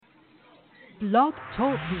Blog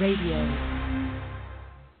Talk Radio.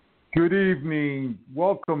 Good evening.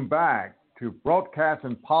 Welcome back to Broadcast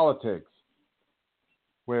and Politics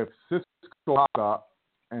with Cisco Haka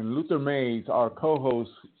and Luther Mays, our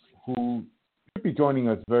co-hosts, who should be joining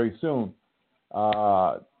us very soon.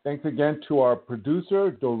 Thanks again to our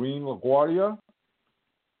producer, Doreen LaGuardia.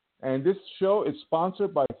 And this show is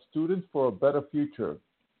sponsored by Students for a Better Future.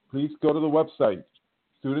 Please go to the website,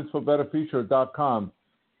 studentsforbetterfuture.com.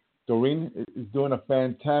 Doreen is doing a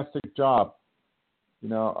fantastic job.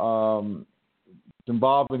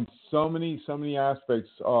 Involved in so many aspects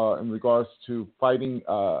in regards to fighting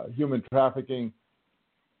human trafficking,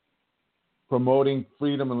 promoting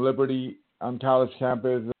freedom and liberty on college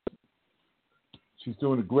campuses. She's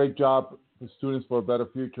doing a great job for Students for a Better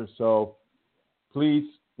Future. So please,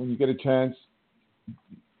 when you get a chance,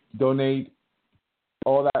 donate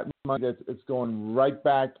all that money that's going right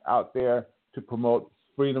back out there to promote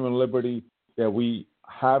freedom and liberty that we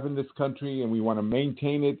have in this country, and we want to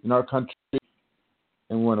maintain it in our country,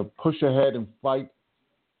 and we want to push ahead and fight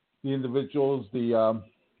the individuals that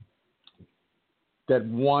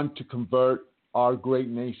want to convert our great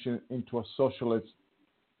nation into a socialist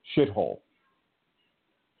shithole.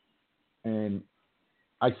 And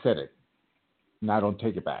I said it, and I don't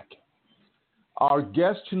take it back. Our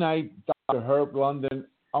guest tonight, Dr. Herb London,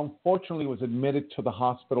 unfortunately was admitted to the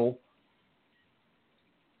hospital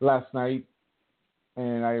last night,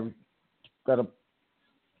 and I got a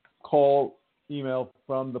email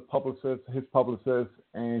from his publicist,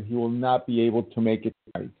 and he will not be able to make it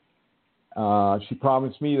tonight. She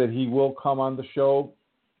promised me that he will come on the show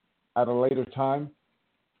at a later time,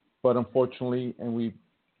 but unfortunately, and we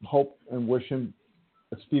hope and wish him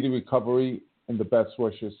a speedy recovery and the best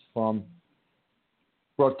wishes from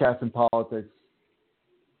Broadcast and Politics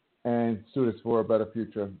and Students for a Better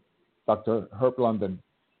Future, Dr. Herb London.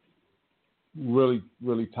 Really,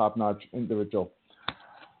 really top-notch individual.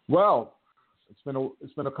 Well, it's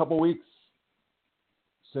been a couple weeks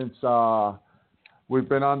since we've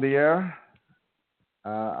been on the air.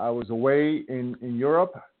 I was away in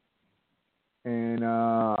Europe, and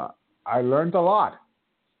I learned a lot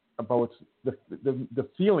about the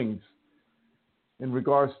feelings in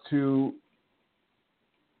regards to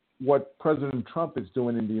what President Trump is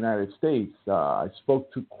doing in the United States. I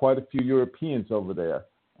spoke to quite a few Europeans over there,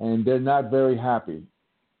 and they're not very happy.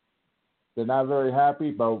 They're not very happy,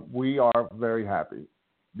 but we are very happy,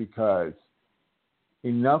 because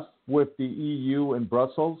enough with the EU and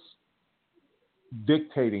Brussels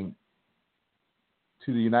dictating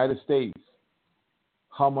to the United States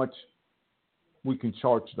how much we can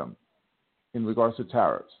charge them in regards to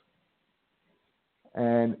tariffs.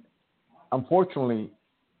 And unfortunately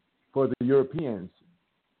for the Europeans,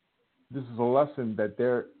 this is a lesson that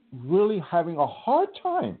they're really having a hard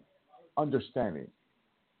time understanding.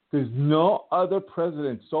 There's no other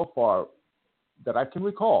president so far that I can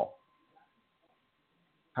recall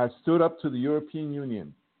has stood up to the European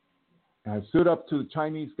Union, has stood up to the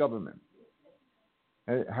Chinese government,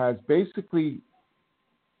 and has basically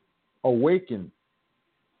awakened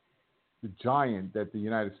the giant that the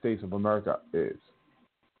United States of America is.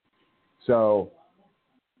 So,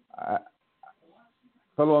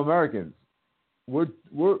 fellow Americans, we're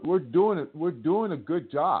doing it. We're doing a good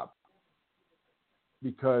job,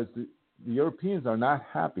 because the Europeans are not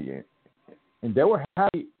happy, and they were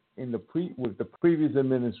happy with the previous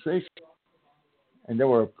administration, and they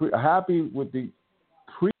were happy with the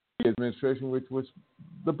previous administration, which was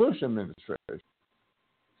the Bush administration.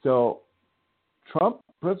 So,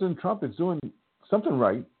 President Trump is doing something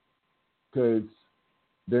right, because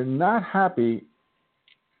they're not happy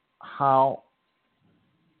how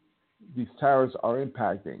these tariffs are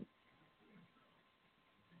impacting.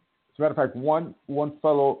 As a matter of fact, one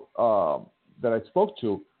fellow that I spoke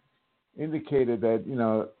to indicated that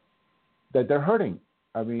that they're hurting.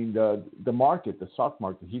 I mean, the market, the stock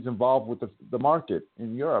market. He's involved with the market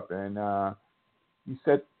in Europe, and he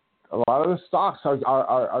said a lot of the stocks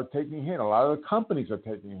are taking a hit. A lot of the companies are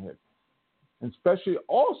taking a hit, and especially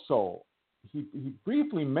also he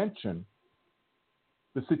briefly mentioned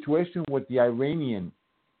the situation with the Iranian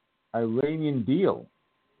deal,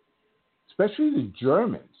 especially the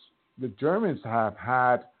Germans. The Germans have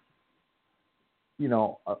had, a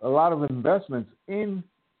lot of investments in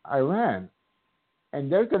Iran,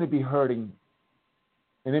 and they're going to be hurting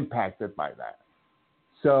and impacted by that.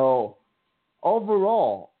 So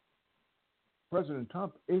overall, President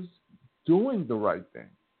Trump is doing the right thing.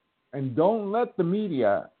 And don't let the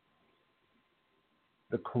media,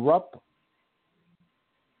 the corrupt,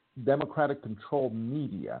 Democratic-controlled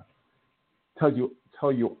media, tell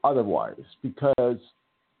you otherwise, because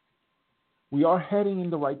we are heading in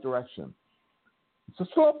the right direction. It's a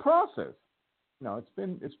slow process. It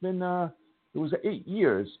was 8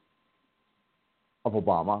 years of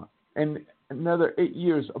Obama and another 8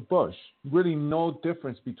 years of Bush. Really no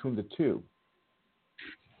difference between the two.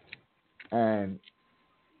 And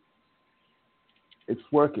it's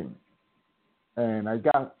working. And I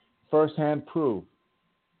got firsthand proof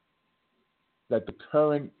that the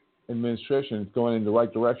current administration is going in the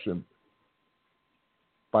right direction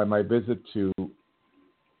by my visit to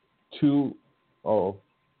two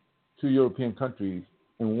European countries,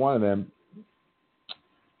 and one of them,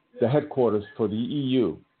 the headquarters for the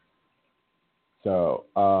EU. So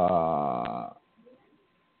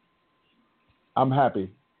I'm happy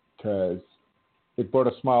because it brought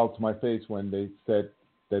a smile to my face when they said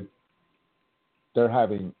that they're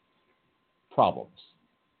having problems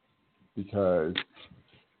because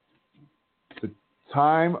the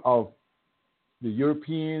time of the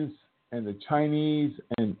Europeans and the Chinese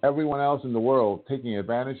and everyone else in the world taking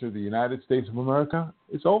advantage of the United States of America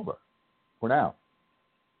is over for now.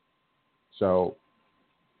 So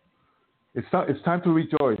it's time to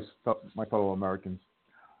rejoice, my fellow Americans.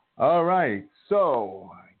 All right.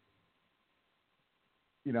 So,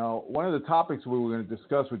 one of the topics we were going to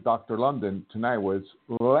discuss with Dr. London tonight was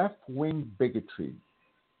left-wing bigotry.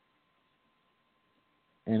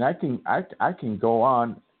 And I can go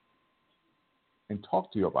on and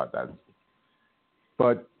talk to you about that.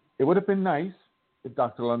 But it would have been nice if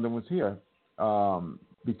Dr. London was here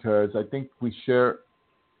because I think we share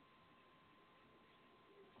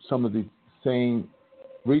some of the same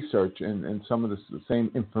research and some of the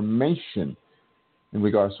same information in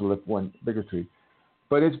regards to left-wing bigotry.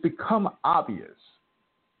 But it's become obvious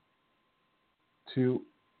to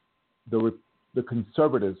the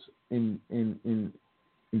conservatives in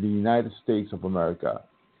the United States of America,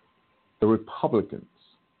 the Republicans,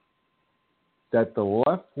 that the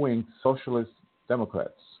left-wing socialist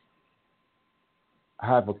Democrats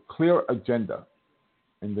have a clear agenda.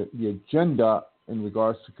 And the agenda in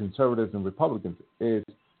regards to conservatives and Republicans is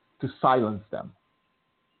to silence them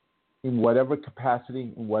in whatever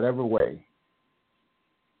capacity, in whatever way.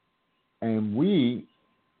 And we,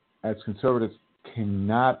 as conservatives,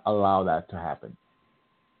 cannot allow that to happen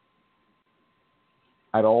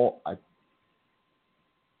at all.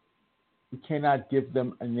 We cannot give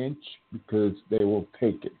them an inch because they will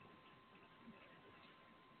take it.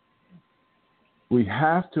 We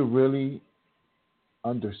have to really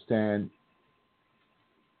understand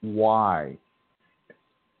why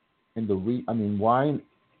why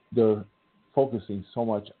they're focusing so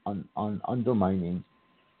much on undermining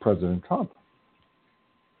President Trump.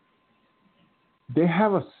 They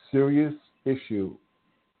have a serious issue,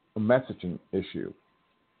 a messaging issue.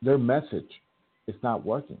 Their message is not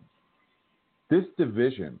working. This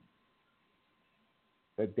division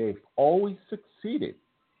that they've always succeeded,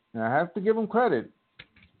 and I have to give them credit,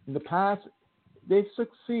 in the past, they've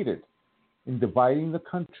succeeded in dividing the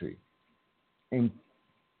country and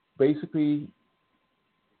basically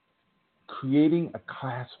creating a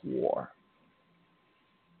class war,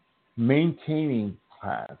 maintaining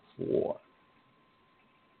class war,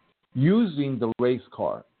 using the race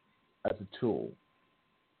card as a tool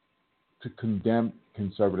to condemn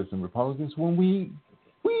conservatives and Republicans when we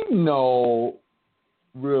know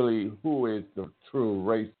really who is the true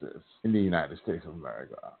racist in the United States of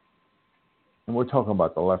America. And we're talking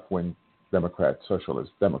about the left-wing Democrats,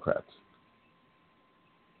 socialist Democrats.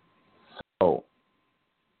 So,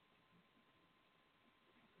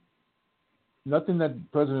 nothing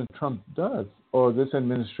that President Trump does or this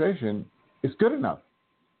administration is good enough.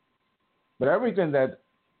 But everything that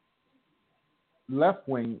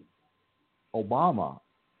left-wing Obama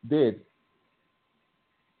did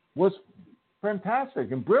was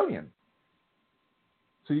fantastic and brilliant.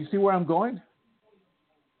 So you see where I'm going?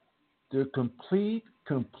 They're complete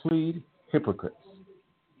hypocrites.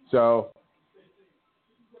 So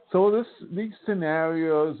these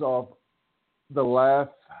scenarios of the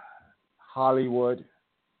left, Hollywood,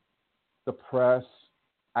 the press,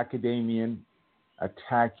 academia,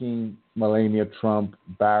 attacking Melania Trump,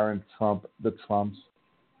 Barron Trump, the Trumps.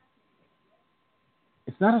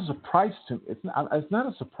 It's not a surprise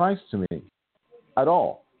to me at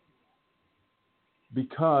all,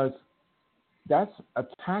 because that's a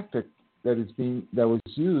tactic that was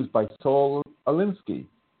used by Saul Alinsky,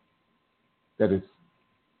 that is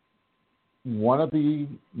one of the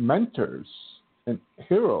mentors and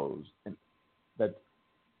heroes that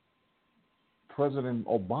President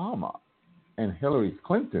Obama and Hillary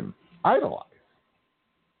Clinton idolize.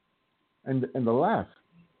 And the left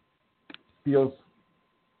feels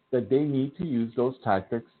that they need to use those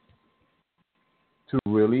tactics to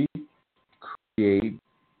really create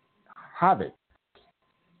havoc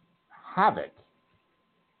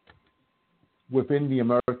within the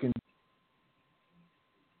American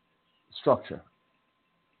structure.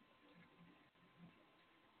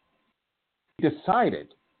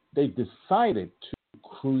 They decided to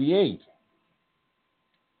create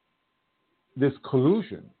this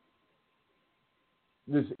collusion,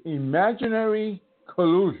 this imaginary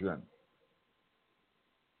collusion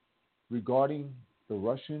regarding the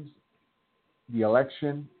Russians, the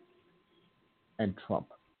election, and Trump.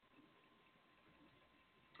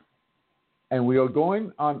 And we are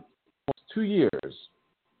going on almost 2 years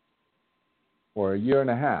or a year and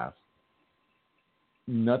a half.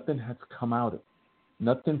 Nothing has come out of it.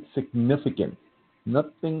 Nothing significant,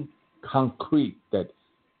 nothing concrete that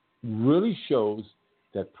really shows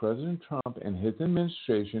that President Trump and his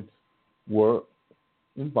administration were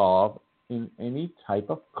involved in any type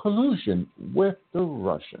of collusion with the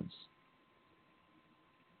Russians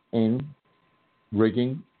in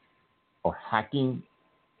rigging or hacking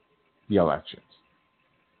the elections.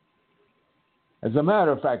 As a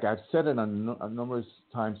matter of fact, I've said it numerous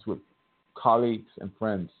times with colleagues and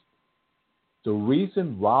friends. The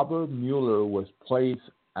reason Robert Mueller was placed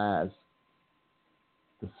as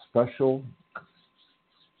the special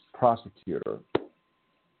prosecutor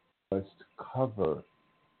was to cover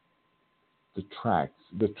the tracks,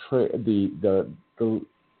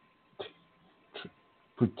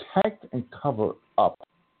 protect and cover up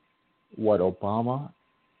what Obama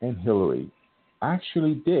and Hillary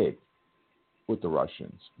actually did with the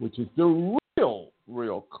Russians, which is the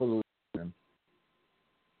real collusion.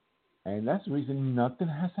 And that's the reason nothing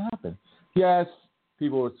has happened. Yes,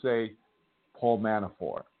 people would say Paul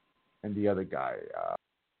Manafort and the other guy,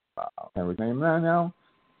 can't remember his name now.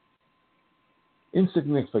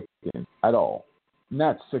 Insignificant at all.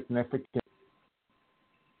 Not significant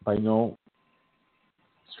by no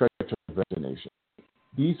stretch of imagination.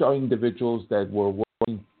 These are individuals that were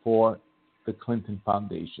working for the Clinton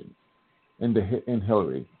Foundation and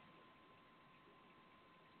Hillary.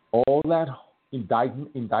 All that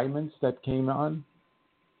indictments that came on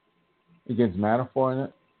against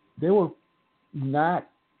Manafort, they were not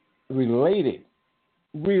related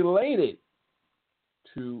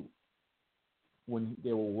to when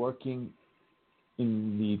they were working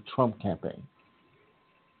in the Trump campaign.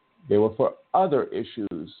 They were for other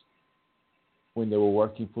issues when they were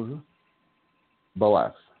working for the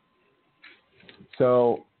left.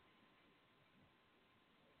 So,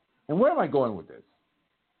 and where am I going with this?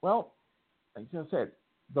 Well, like I said,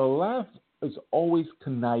 the left is always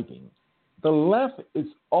conniving. The left is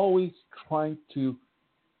always trying to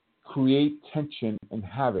create tension and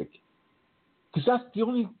havoc, because that's the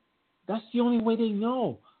only way they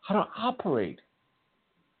know how to operate.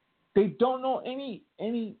 They don't know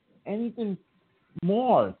anything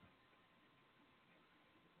more.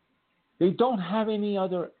 They don't have any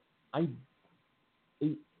other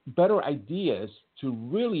better ideas to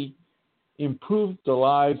really improve the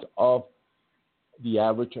lives of the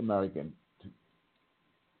average American.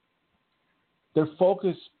 They're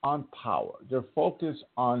focused on power. They're focused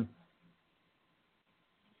on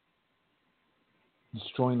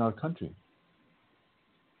destroying our country.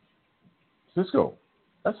 Cisco,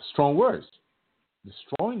 that's a strong word.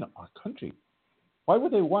 Destroying our country. Why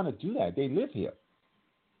would they want to do that? They live here.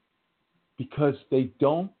 Because they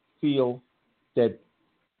don't feel that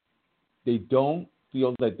they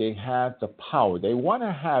have the power. They want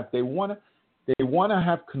to have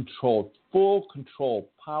control, full control,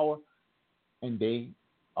 power, and they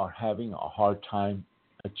are having a hard time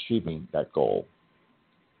achieving that goal.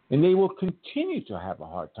 And they will continue to have a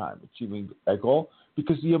hard time achieving that goal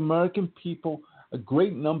because the American people, a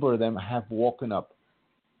great number of them, have woken up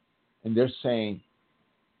and they're saying,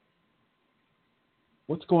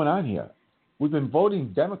 what's going on here? We've been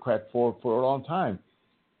voting Democrat for a long time.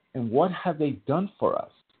 And what have they done for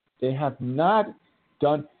us? They have not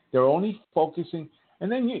done, they're only focusing.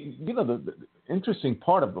 And then, the interesting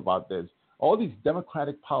part about this, all these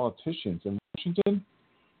Democratic politicians in Washington,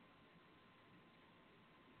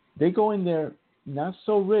 they go in there not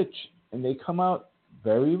so rich, and they come out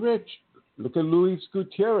very rich. Look at Luis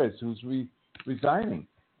Gutierrez, who's resigning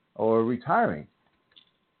or retiring.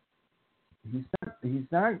 He's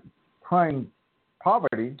not crying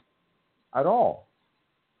poverty at all.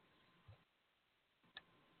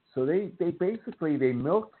 So they basically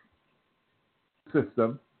milk the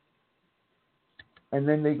system, and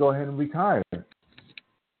then they go ahead and retire. And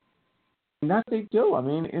that's what they do. I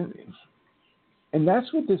mean, and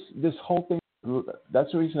that's what this whole thing.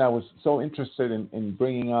 That's the reason I was so interested in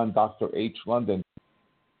bringing on Dr. H. London,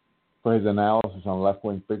 for his analysis on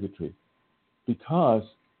left-wing bigotry, because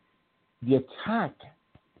the attack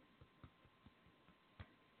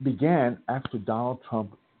began after Donald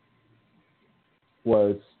Trump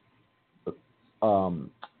was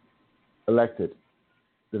elected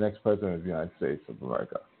the next president of the United States of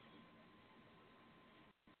America.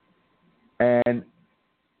 And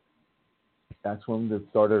that's when it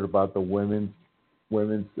started about the women's.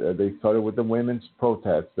 They started with the women's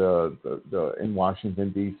protest in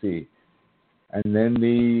Washington D.C., and then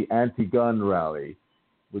the anti-gun rally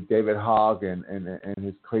with David Hogg and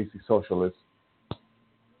his crazy socialist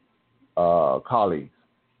colleagues.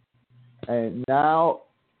 And now,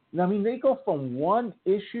 I mean, they go from one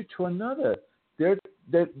issue to another. They're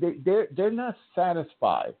not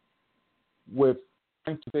satisfied with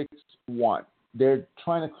trying to fix one. They're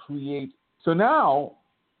trying to create. So now,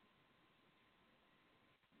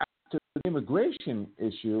 after the immigration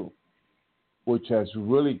issue, which has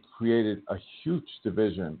really created a huge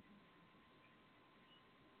division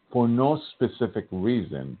for no specific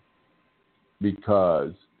reason,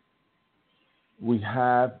 because we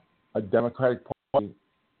have a Democratic Party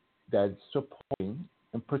that's supporting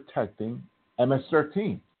and protecting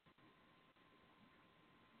MS-13.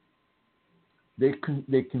 They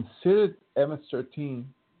considered MS-13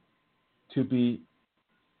 to be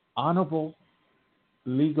honorable,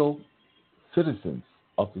 legal citizens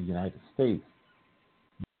of the United States.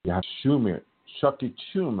 You have Chucky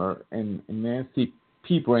Schumer, and Nancy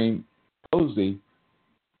P. Pelosi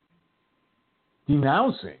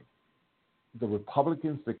denouncing the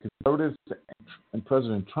Republicans, the conservatives, and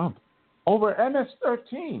President Trump over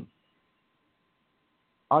MS-13.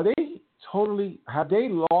 Have they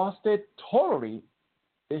lost it? Totally,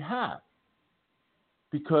 they have.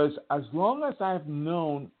 Because as long as I've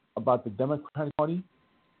known about the Democratic Party,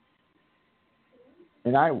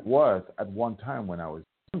 and I was at one time when I was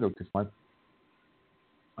younger, because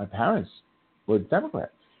my parents were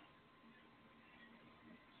Democrats.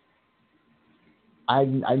 I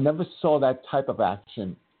never saw that type of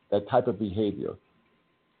action, that type of behavior,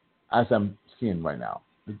 as I'm seeing right now.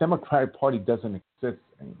 The Democratic Party doesn't exist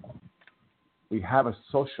anymore. We have a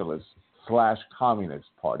socialist/communist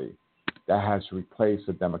party that has replaced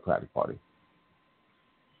the Democratic Party.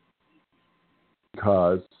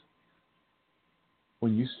 Because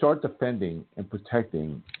when you start defending and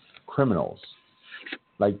protecting criminals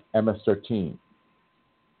like MS-13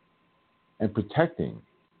 and protecting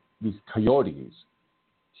these coyotes,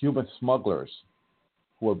 human smugglers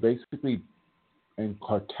who are basically in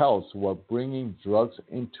cartels who are bringing drugs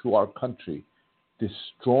into our country,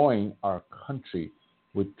 destroying our country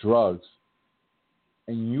with drugs,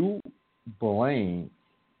 and you blame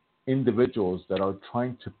individuals that are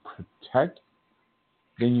trying to protect,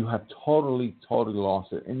 then you have totally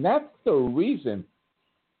lost it. And that's the reason,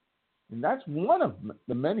 and that's one of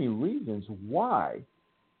the many reasons why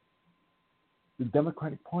the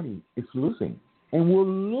Democratic Party is losing and will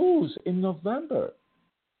lose in November.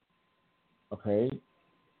 Okay?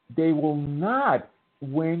 They will not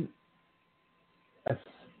win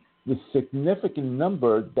the significant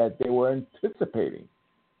number that they were anticipating.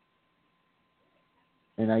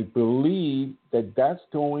 And I believe that that's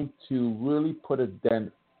going to really put a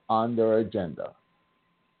dent on their agenda.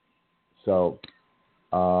 So,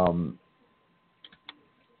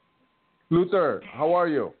 Luther, how are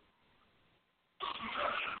you?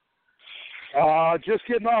 Just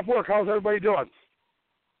getting off work. How's everybody doing?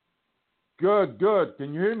 Good.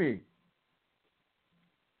 Can you hear me?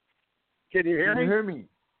 Can you hear me?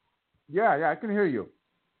 Yeah, I can hear you.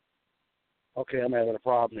 Okay, I'm having a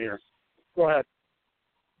problem here. Go ahead.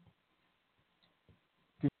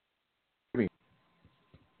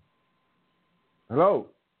 Hello.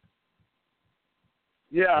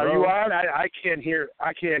 Yeah, Hello? are you on? I can't hear.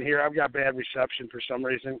 I've got bad reception for some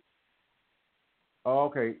reason. Oh,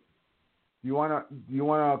 okay. Do you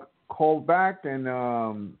wanna call back and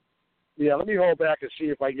Yeah, let me hold back and see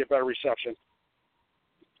if I get better reception.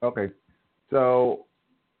 Okay. So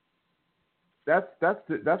that's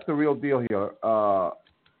the real deal here.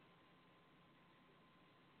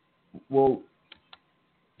 Will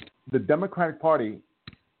the Democratic Party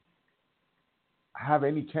have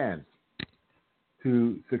any chance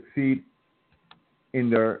to succeed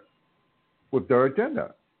with their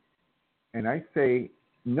agenda? And I say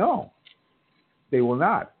no, they will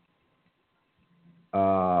not,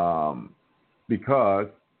 because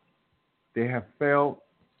they have failed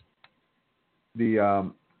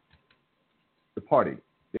the party.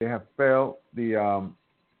 They have failed the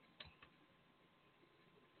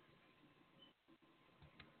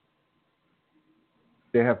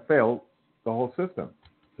whole system.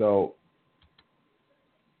 So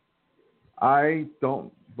I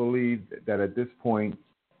don't believe that at this point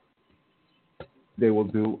they will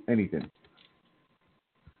do anything.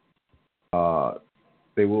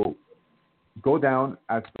 They will go down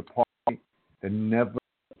as the party that never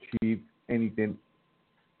achieved anything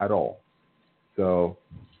at all. So,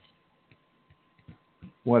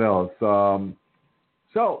 what else?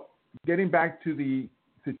 So, getting back to the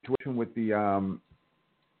situation with the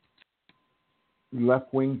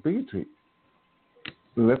left-wing bigotry.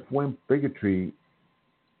 Left-wing bigotry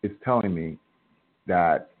is telling me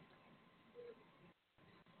that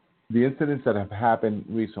the incidents that have happened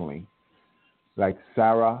recently, like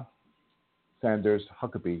Sarah Sanders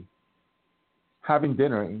Huckabee having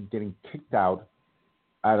dinner and getting kicked out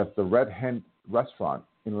of the Red Hen restaurant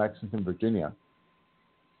in Lexington, Virginia,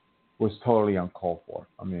 was totally uncalled for.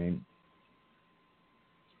 I mean,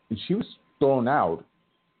 and she was thrown out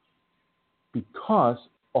because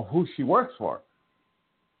of who she works for.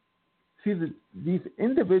 See, these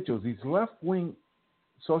individuals, these left-wing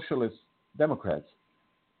socialist Democrats,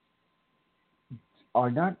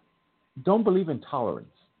 don't believe in tolerance.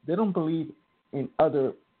 They don't believe in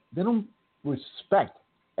they don't respect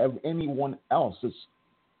anyone else's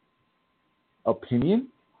opinion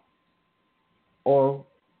or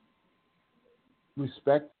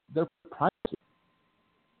respect their privacy.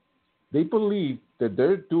 They believe that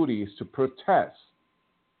their duty is to protest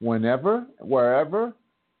whenever, wherever,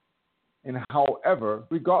 and however,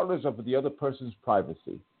 regardless of the other person's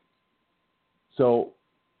privacy. So,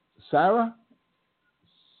 Sarah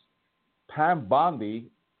Pam Bondi,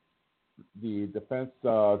 the defense,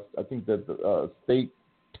 I think that the state,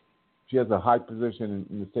 she has a high position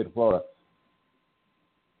in the state of Florida.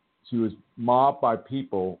 She was mobbed by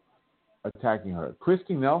people attacking her.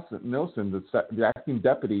 Christy Nelson, the acting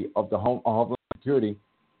deputy of the Homeland Security,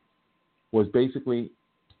 was basically,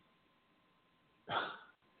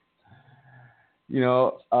 she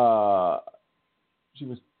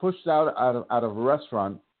was pushed out of a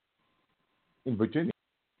restaurant in Virginia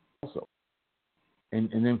also. And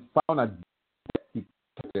then found an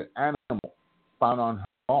animal found on her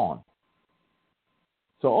lawn.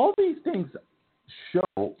 So all these things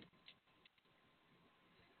show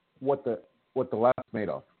what the left is made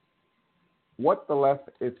of. What the left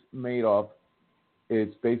is made of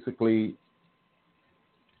is basically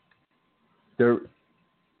they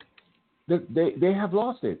have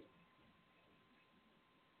lost it,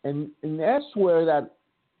 and that's where that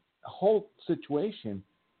whole situation.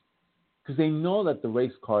 Because they know that the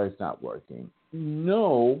race car is not working.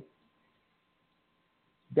 Know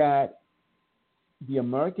that the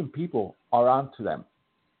American people are onto them.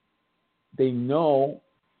 They know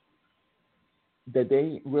that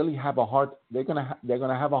they really have they're gonna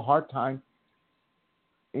have a hard time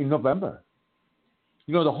in November.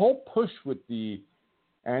 The whole push with the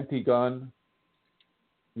anti-gun,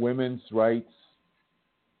 women's rights,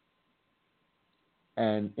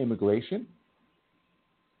 and immigration.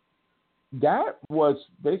 That was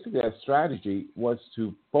basically a strategy, was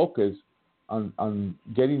to focus on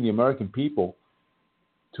getting the American people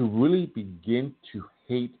to really begin to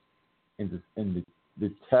hate and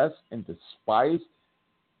detest and despise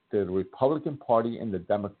the Republican Party and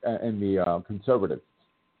the conservatives.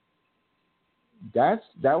 That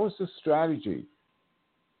was the strategy,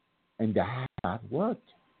 and that worked.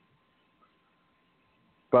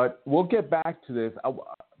 But we'll get back to this.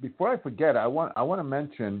 Before I forget, I want to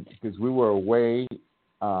mention, because we were away,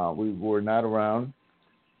 we were not around.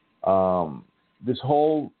 This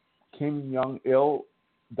whole Kim Jong-il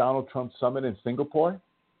Donald Trump summit in Singapore,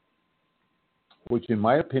 which in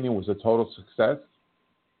my opinion was a total success,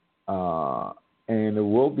 and it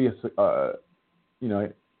will be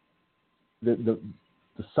the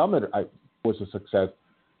summit was a success,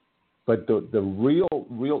 but the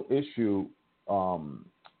real issue.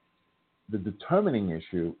 The determining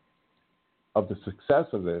issue of the success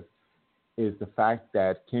of this is the fact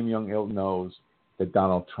that Kim Jong-il knows that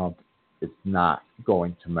Donald Trump is not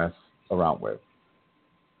going to mess around with.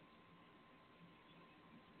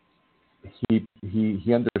 He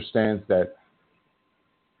understands that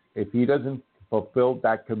if he doesn't fulfill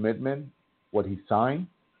that commitment, what he signed,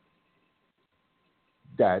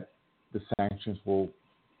 that the sanctions will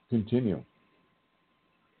continue.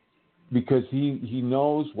 Because he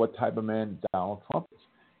knows what type of man Donald Trump is.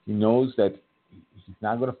 He knows that he's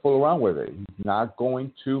not going to fool around with it. He's not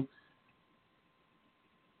going to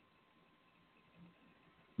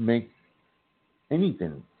make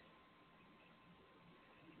anything.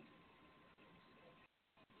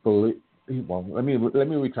 Well, let me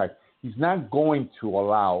retract. He's not going to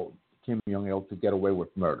allow Kim Jong-il to get away with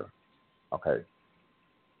murder. Okay.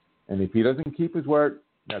 And if he doesn't keep his word,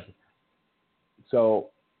 that's it. So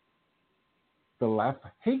the left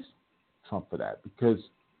hates Trump for that because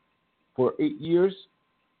for 8 years,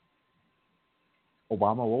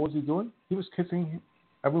 Obama, what was he doing? He was kissing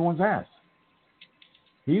everyone's ass.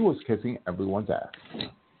 He was kissing everyone's ass.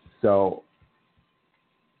 So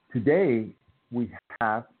today we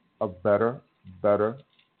have a better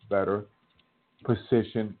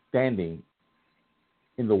position standing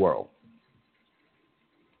in the world.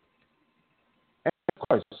 And of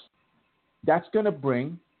course, that's going to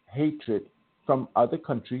bring hatred from other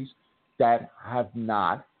countries that have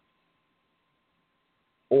not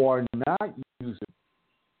or not using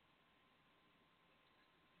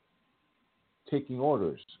taking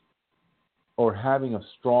orders or having a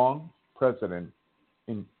strong president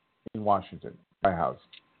in Washington, White House.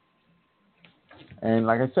 And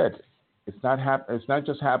like I said, it's not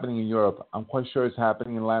just happening in Europe. I'm quite sure it's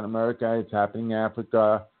happening in Latin America. It's happening in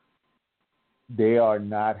Africa. They are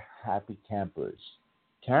not happy campers.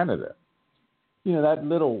 Canada, that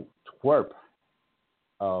little twerp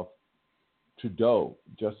of Trudeau,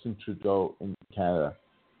 Justin Trudeau in Canada,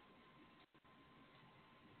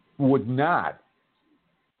 would not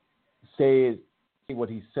say what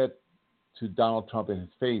he said to Donald Trump in his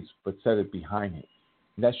face, but said it behind him.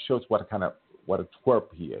 And that shows what a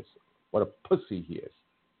twerp he is, what a pussy he is.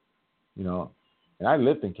 And I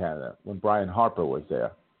lived in Canada when Brian Harper was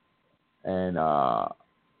there, and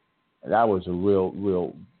that was a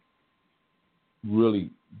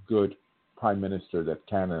really good prime minister that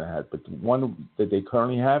Canada had. But the one that they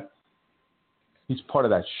currently have, he's part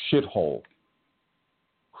of that shithole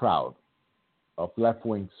crowd of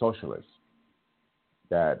left-wing socialists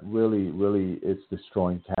that really is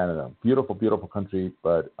destroying Canada. Beautiful, beautiful country,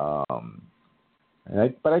 but I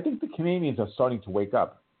think the Canadians are starting to wake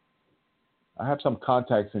up. I have some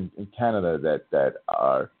contacts in Canada that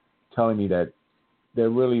are telling me that they're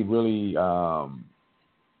really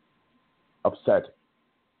upset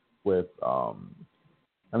with.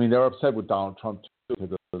 They're upset with Donald Trump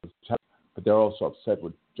too, but they're also upset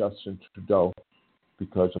with Justin Trudeau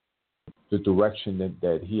because of the direction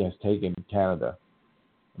that he has taken Canada.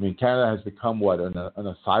 Canada has become an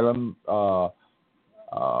asylum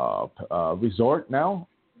resort now,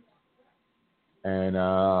 and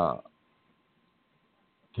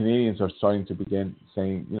Canadians are starting to begin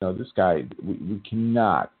saying, this guy, we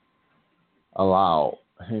cannot allow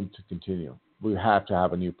him to continue. We have to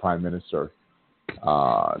have a new prime minister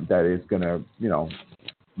that is going to,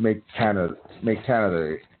 make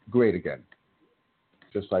Canada great again,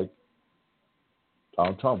 just like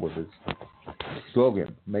Donald Trump with his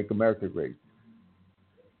slogan, "Make America Great."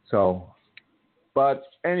 So, but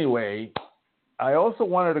anyway, I also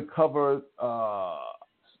wanted to cover,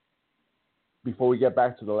 before we get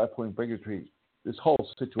back to the left-wing bigotry, this whole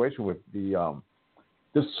situation with the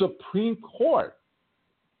Supreme Court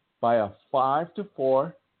by a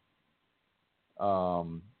 5-4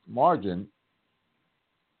 margin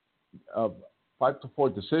of 5-4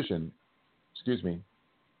 decision,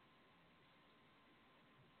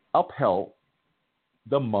 upheld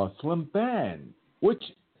the Muslim ban, which,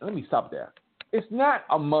 let me stop there. It's not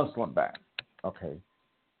a Muslim ban, okay?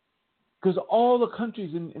 Because all the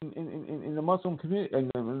countries in the Muslim community, in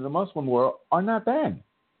the Muslim world, are not banned.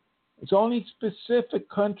 It's only specific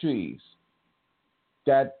countries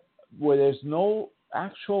where there's no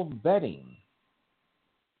actual vetting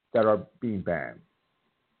that are being banned.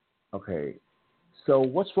 Okay, so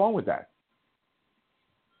what's wrong with that?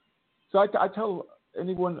 So I tell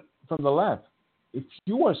anyone from the left, if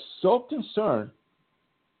you are so concerned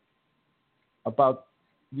about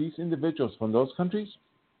these individuals from those countries,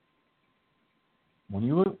 when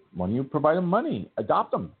you provide them money,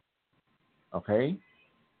 adopt them. Okay?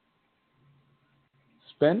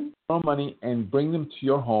 Spend more money and bring them to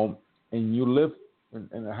your home, and you live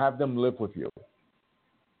and have them live with you.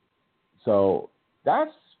 So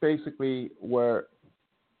that's basically where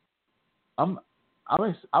I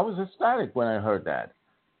was ecstatic when I heard that.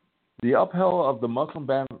 The upheld of the Muslim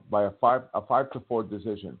ban by a 5-4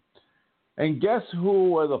 decision. And guess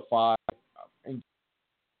who were the five?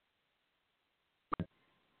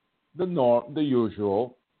 The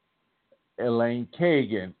usual: Elaine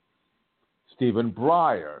Kagan, Stephen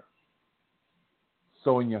Breyer,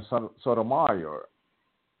 Sonia Sotomayor,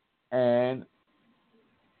 and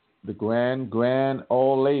the grand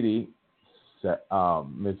old lady,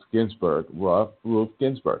 Ms. Ginsburg, Ruth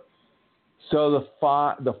Ginsburg. So the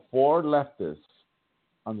four leftists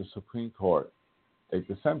on the Supreme Court, they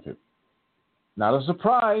dissented. Not a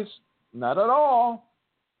surprise, not at all.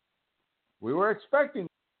 We were expecting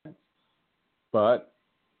that. But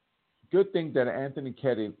good thing that Anthony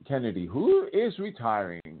Kennedy, who is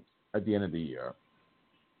retiring at the end of the year,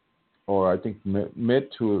 or I think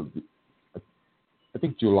mid to, I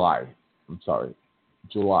think July. I'm sorry,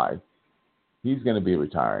 July. He's going to be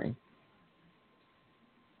retiring.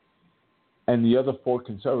 And the other four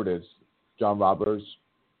conservatives, John Roberts,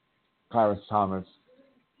 Clarence Thomas,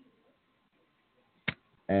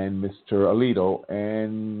 and Mr. Alito,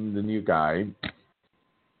 and the new guy,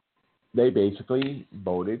 they basically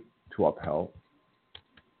voted to upheld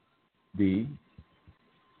the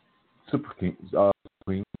Supreme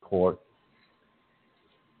Court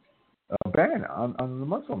ban on the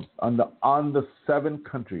Muslims on the 7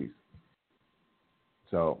 countries.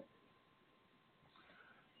 So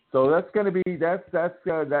that's going to be that's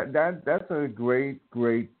a great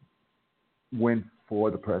win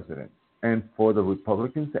for the president and for the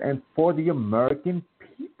Republicans and for the American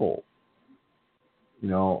people. You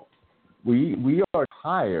know, we are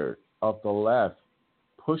tired of the left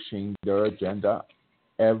pushing their agenda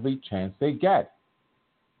every chance they get.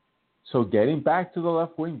 So getting back to the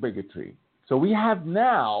left-wing bigotry. So we have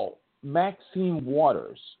now Maxine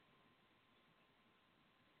Waters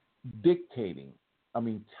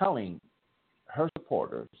telling her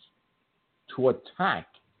supporters to attack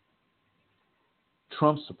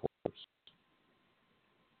Trump supporters.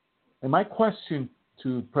 And my question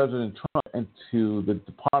to President Trump and to the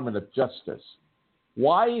Department of Justice,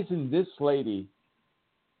 why isn't this lady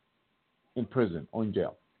in prison or in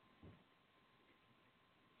jail?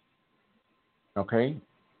 Okay?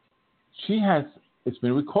 It's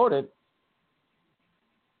been recorded,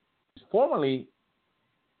 formally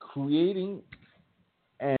creating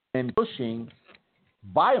and pushing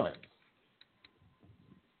violence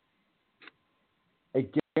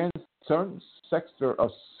against certain sector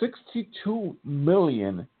of 62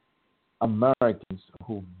 million Americans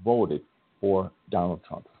who voted for Donald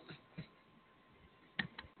Trump.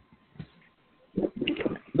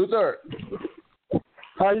 Luther,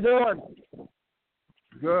 how you doing?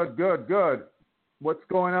 Good. What's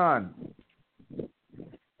going on?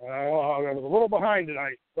 I was a little behind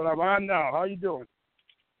tonight, but I'm on now. How you doing?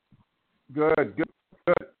 Good.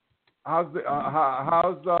 How's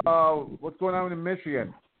what's going on in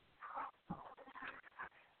Michigan?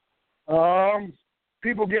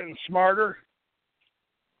 People getting smarter.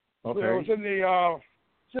 Okay. I was in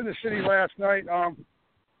the city last night. A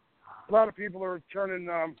lot of people are turning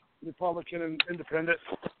Republican and independent.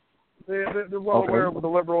 They're well aware of the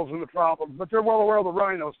liberals and the problems, but they're well aware of the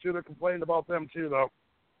rhinos too. They're complaining about them too, though.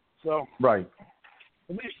 So right.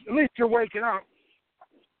 At least you're waking up.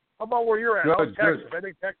 How about where you're at? Good. Texas. I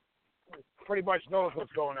think Texas pretty much knows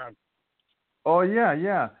what's going on. Oh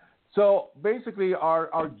yeah. So basically,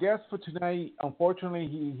 our guest for tonight, unfortunately,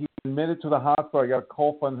 he admitted to the hospital. I got a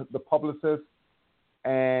call from the publicist,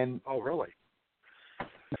 and oh really?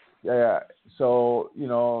 Yeah. So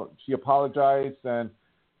she apologized, and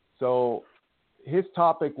so his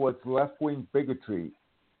topic was left-wing bigotry.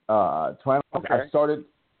 Okay. I started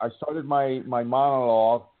my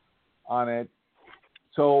monologue on it.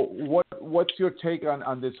 So what's your take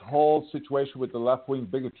on this whole situation with the left-wing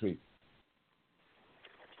bigotry?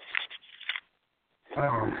 It's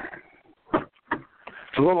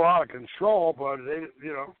a little out of control, but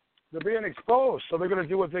they're being exposed, so they're going to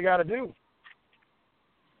do what they got to do.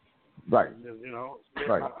 Right.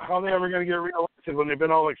 Right. How are they ever going to get reelected when they've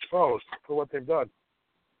been all exposed for what they've done?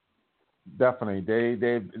 Definitely,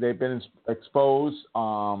 they've been exposed.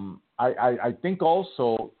 I think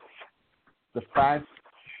also the fact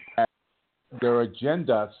that their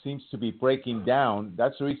agenda seems to be breaking down.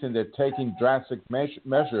 That's the reason they're taking drastic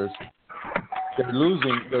measures. They're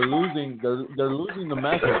losing the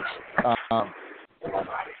message.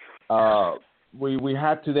 We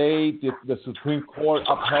had today the Supreme Court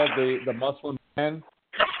upheld the Muslim ban.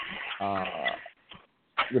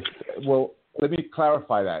 Well, let me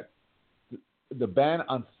clarify that. The ban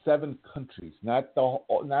on 7 countries, not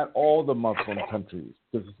all the Muslim countries,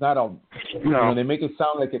 because it's not a. No. When they make it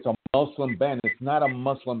sound like it's a Muslim ban, it's not a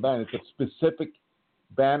Muslim ban. It's a specific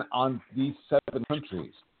ban on these 7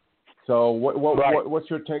 countries. So what's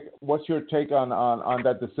your take? What's your take on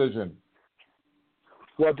that decision?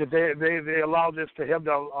 Well, did they allow this to him,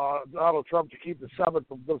 Donald Trump, to keep the seven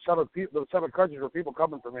countries where people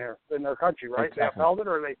coming from here in their country, right? Exactly. They upheld it,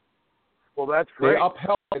 or they? Well, that's great.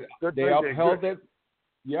 They upheld it.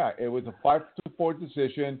 Yeah, it was a 5-4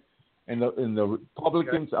 decision, and the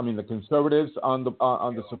Republicans, the conservatives on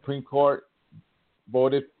the Supreme Court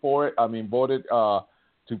voted for it. Voted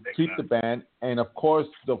to keep the ban, and of course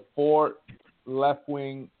the 4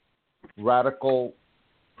 left-wing radical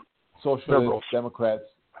socialist liberals. Democrats,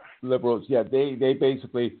 liberals, they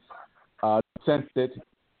basically sensed it.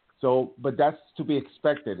 So, but that's to be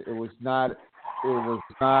expected. It was not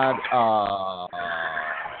not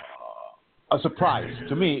a surprise.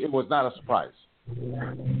 To me, it was not a surprise.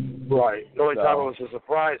 Right. The only time it was a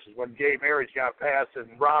surprise is when gay marriage got passed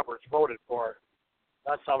and Roberts voted for it.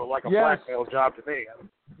 That sounded like a blackmail job to me.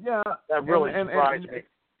 Yeah. That really surprised me.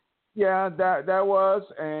 Yeah, that was,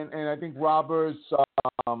 and I think Roberts,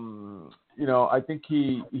 I think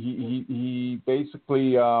he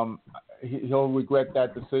basically he'll regret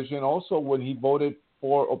that decision. Also, when he voted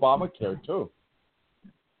for Obamacare too,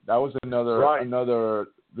 that was another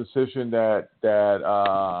decision that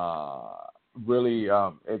really,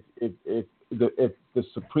 if the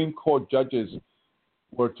Supreme Court judges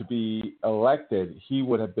were to be elected, he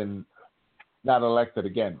would have been not elected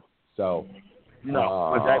again. So.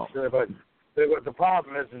 No, but the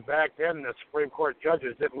problem is back then the Supreme Court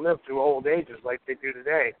judges didn't live to old ages like they do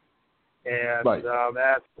today, and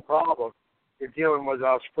that's the problem. You're dealing with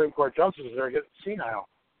Supreme Court justices that are getting senile.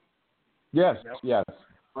 Yes, yes.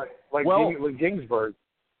 Like Ginsburg.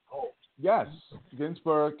 Oh. Yes,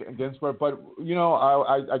 Ginsburg. But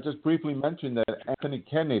I just briefly mentioned that Anthony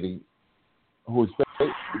Kennedy, who's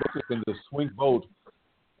basically been the swing vote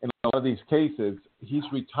in a lot of these cases, he's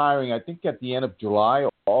retiring, I think, at the end of July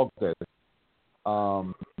or August.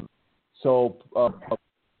 So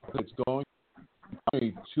it's going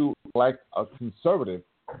to elect a conservative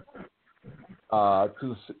to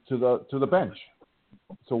the bench.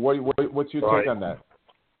 So what's your take on that?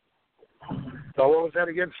 So what was that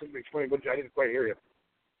again? Explain. I didn't quite hear you.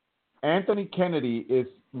 Anthony Kennedy is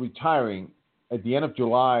retiring at the end of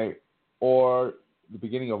July or the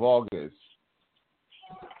beginning of August.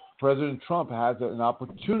 President Trump has an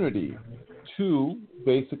opportunity to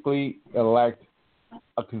basically elect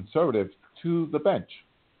a conservative to the bench.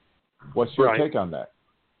 What's your take on that?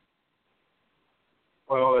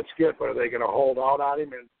 Well, that's good, but are they going to hold out on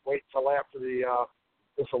him and wait till after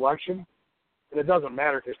this election? And it doesn't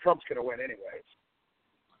matter because Trump's going to win anyways.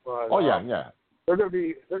 But, yeah. They're going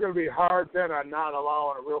to be hard bent on not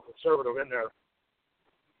allowing a real conservative in there.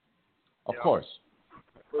 Of course.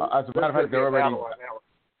 As a matter of fact, they're already.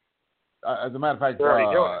 As a matter of fact,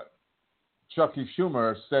 Chucky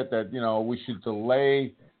Schumer said that we should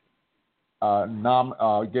delay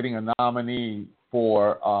getting a nominee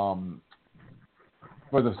for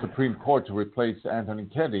the Supreme Court to replace Anthony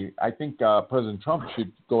Kennedy. I think President Trump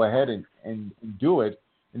should go ahead and do it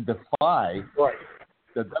and defy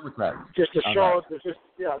the Democrats. Just to show, to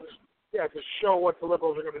show what the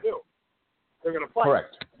liberals are going to do. They're going to fight.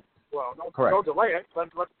 Correct. Well, don't delay it.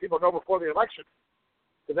 Let people know before the election.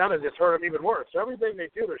 Because that has just hurt them even worse. So everything they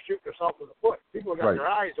do, they're shooting themselves in the foot. People got their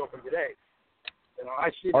eyes open today.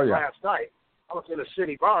 I see it last night. I was in a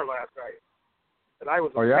city bar last night, and I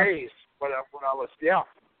was amazed when I was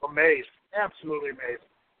amazed, absolutely amazed,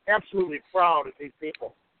 absolutely proud of these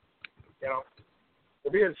people.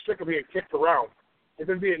 They're being sick of being kicked around. They've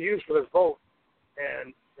been being used for this vote,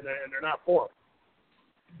 and they're not for it.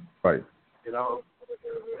 Right.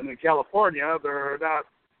 And in California, they're not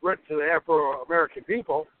written to the Afro-American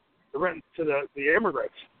people. They're written to the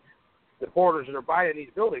immigrants, the foreigners that are buying these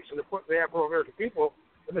buildings. So they're putting the Afro-American people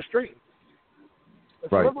in the street.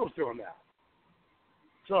 The liberals doing that.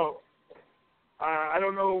 So I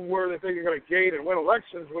don't know where they think you're going to gate and win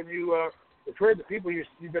elections when you trade the people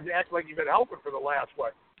you've been acting like you've been helping for the last,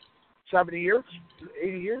 70 years,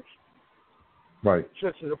 80 years? Right.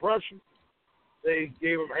 Since the Depression. They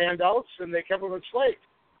gave them handouts and they kept them enslaved.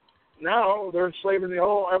 Now they're enslaving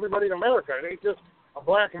everybody in America. It ain't just a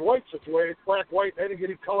black and white situation. It's black, white, any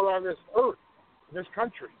color on this earth, in this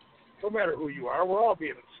country. No matter who you are, we're all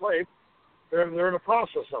being enslaved. They're in the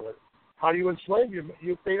process of it. How do you enslave?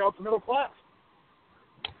 You fade out the middle class.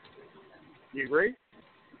 You agree?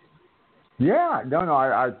 Yeah, no,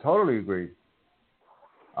 I totally agree.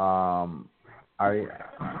 I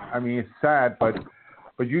mean, it's sad, but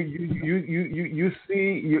you're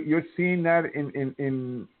seeing that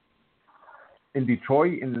in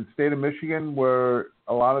Detroit, in the state of Michigan, where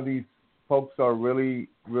a lot of these folks are really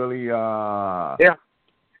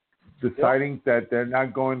deciding that they're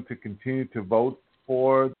not going to continue to vote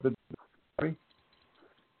for the party.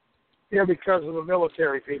 Yeah, because of the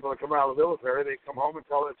military people that come out of the military, they come home and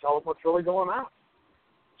tell them what's really going on.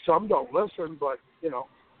 Some don't listen, but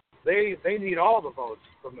they need all the votes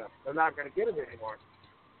from them. They're not going to get it anymore.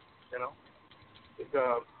 If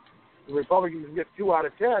the Republicans get 2 out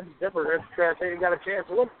of 10, Democrats ain't got a chance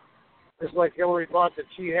to win. It's like Hillary thought that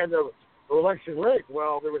she had the election rigged.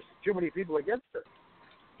 Well, there was too many people against her.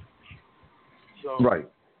 So right.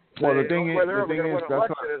 Well, the thing is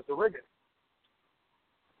that's the rigging.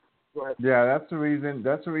 Go ahead. Yeah, that's the reason.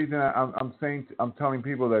 I'm telling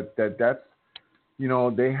people that's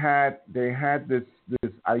they had this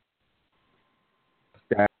idea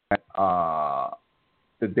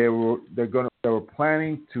that they were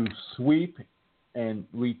planning to sweep and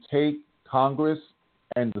retake Congress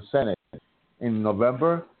and the Senate in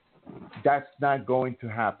November. That's not going to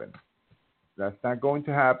happen. That's not going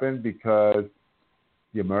to happen because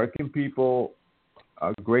the American people,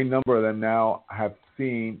 a great number of them now, have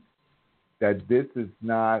seen that this is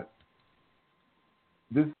not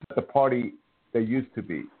the party they used to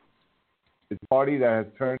be. It's a party that has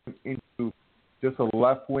turned into just a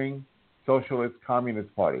left-wing socialist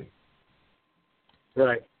communist party.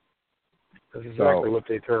 Right. That's exactly what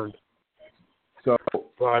they turned. So,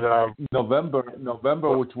 but November,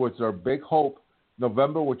 which was their big hope,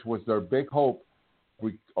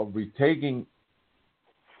 of retaking,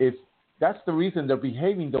 that's the reason they're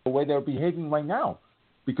behaving the way they're behaving right now,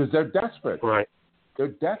 because they're desperate. Right. They're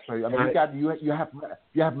desperate. I mean, right.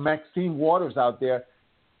 you have Maxine Waters out there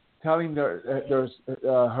telling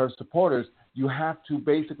her supporters, you have to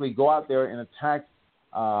basically go out there and attack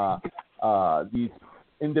these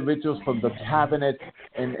individuals from the cabinet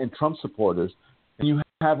and Trump supporters. And you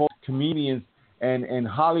have all comedians and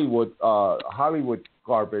Hollywood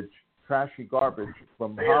garbage, trashy garbage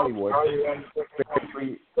from Hollywood,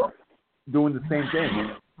 basically doing the same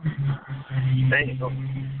thing.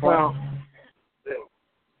 Well,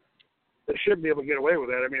 they should be able to get away with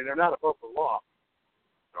that. I mean, they're not above the law.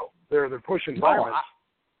 They're pushing violence.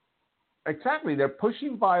 Exactly, they're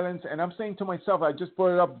pushing violence, and I'm saying to myself, I just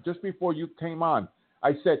brought it up just before you came on.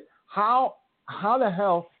 I said, how the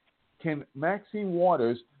hell can Maxine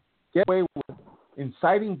Waters get away with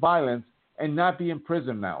inciting violence and not be in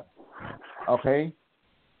prison now? Okay?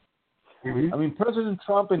 Mm-hmm. I mean, President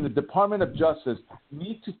Trump and the Department of Justice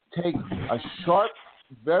need to take a sharp,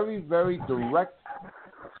 very, very direct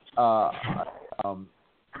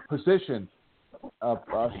position,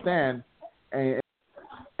 stand, and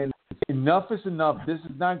enough is enough. This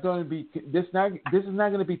is not going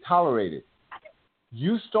to be tolerated.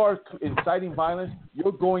 You start inciting violence,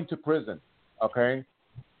 you're going to prison. Okay?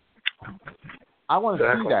 I want to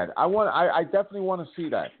see that. I definitely want to see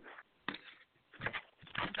that.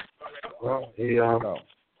 Well,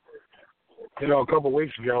 a couple of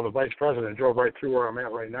weeks ago, the vice president drove right through where I'm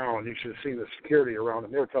at right now, and you should have seen the security around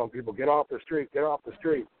him. They were telling people, "Get off the street, get off the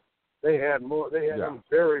street." They had them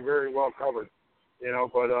very, very well covered.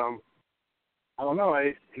 But I don't know.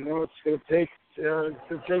 It's going to take a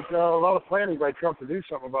lot of planning by Trump to do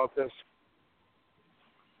something about this.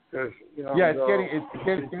 Because it's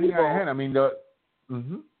getting out of hand. I mean,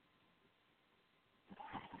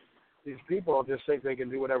 these people just think they can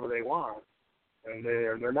do whatever they want, and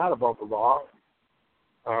they're not above the law.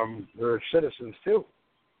 They're citizens too.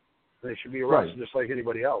 They should be arrested just like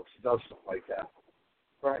anybody else who does stuff like that.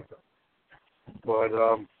 Right. But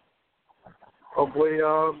hopefully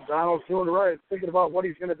Donald's doing the right, thinking about what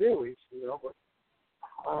he's going to do. But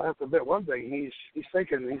I have to admit one thing: he's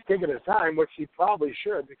taking his time, which he probably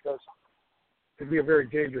should, because it could be a very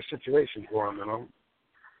dangerous situation for him.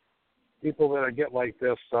 People that get like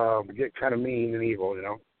this get kind of mean and evil.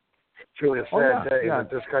 It's really a sad day that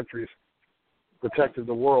this country's protected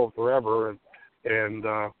the world forever, and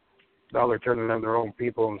now they're turning on their own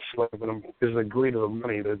people and slaving them because of the greed of the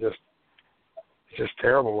money. It's just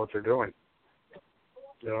terrible what they're doing.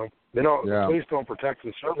 The police don't protect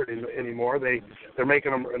and serve it anymore. They're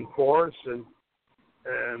making them enforce, and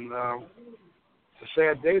it's a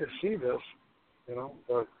sad day to see this.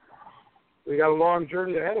 But we got a long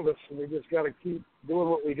journey ahead of us, and we just got to keep doing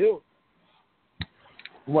what we do.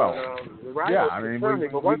 Well,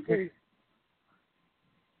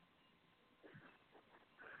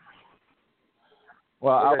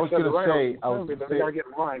 Well, I was going to say, gotta get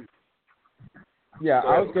in line. Yeah,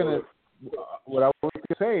 what I was going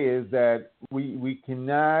to say is that we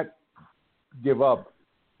cannot give up.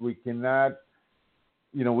 We cannot,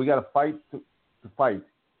 we got to fight to fight.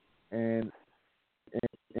 And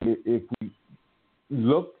if we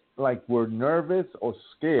look like we're nervous or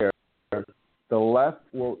scared, the left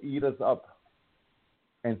will eat us up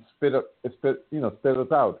and spit us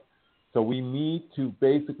out. So we need to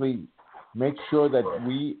basically make sure that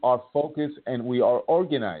we are focused and we are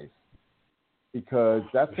organized, because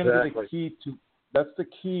that's going to be the key to. That's the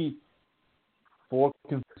key for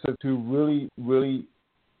conservatives to really, really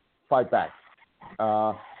fight back.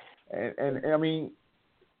 And I mean,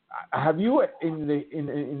 have you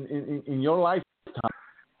in your lifetime?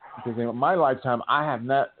 Because in my lifetime, I have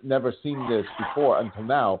never seen this before until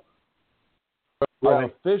now.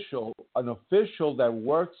 An official that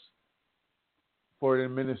works for an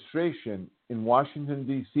administration in Washington,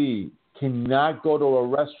 D.C. cannot go to a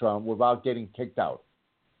restaurant without getting kicked out.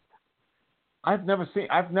 I've never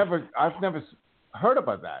heard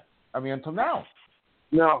about that. I mean, until now.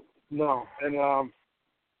 No, and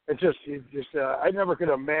it just I never could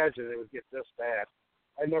imagine it would get this bad.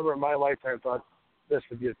 I never in my lifetime thought this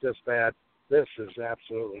would get this bad. This is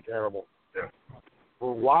absolutely terrible. Yeah.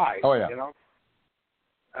 Well, why? Oh yeah. You know.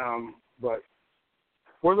 But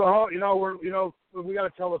we're the home. We got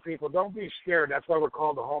to tell the people, don't be scared. That's why we're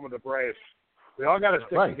called the home of the brave. We all got to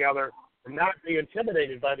stick together and not be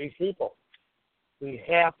intimidated by these people. We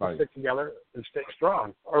have to stick together and stay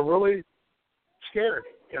strong, or really scared.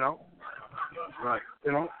 Right.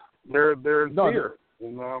 They're in fear.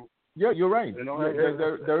 Yeah, you're right.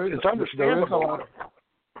 There is. It's understandable.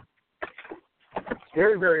 It's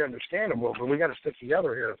very, very understandable, but we got to stick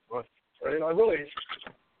together here. But I really,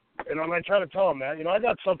 and I try to tell them that. I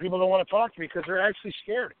got some people that want to talk to me because they're actually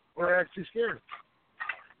scared. We're actually scared.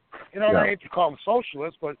 I hate to call them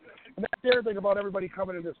socialists, but the scary thing about everybody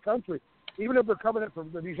coming in this country, even if they're coming in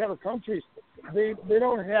from these other countries, they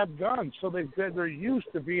don't have guns, so they're used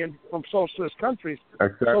to being from socialist countries.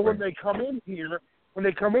 Exactly. So when they come in here,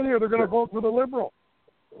 they're going to vote for the liberal.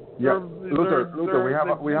 Yeah, Luther, we have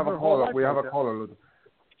a caller. We have a caller, Luther.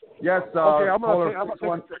 Yes, okay, I'm caller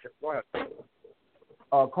going to take a second. Go ahead.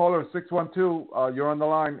 Caller 612, you're on the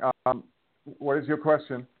line. What is your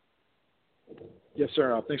question? Yes,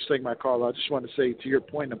 sir. Thanks for taking my call. I just wanted to say to your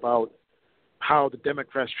point about how the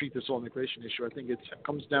Democrats treat this whole immigration issue, I think it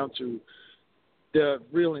comes down to the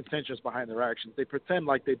real intentions behind their actions. They pretend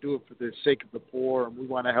like they do it for the sake of the poor and we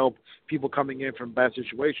want to help people coming in from bad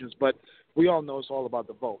situations, but we all know it's all about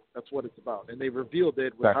the vote. That's what it's about. And they revealed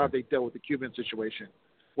it with how they dealt with the Cuban situation.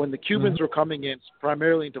 When the Cubans were coming in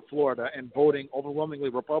primarily into Florida and voting overwhelmingly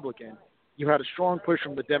Republican, you had a strong push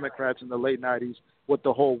from the Democrats in the late 90s with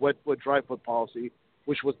the whole wet foot, dry foot policy,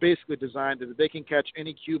 which was basically designed that they can catch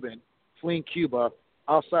any Cuban fleeing Cuba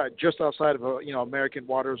just outside of American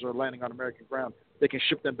waters or landing on American ground, they can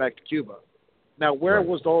ship them back to Cuba. Now, where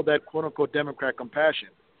was all that quote-unquote Democrat compassion?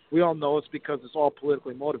 We all know it's because it's all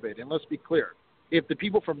politically motivated. And let's be clear, if the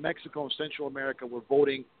people from Mexico and Central America were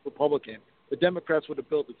voting Republican, the Democrats would have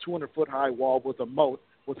built a 200-foot-high wall with a moat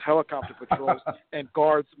with helicopter patrols and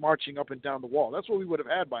guards marching up and down the wall. That's what we would have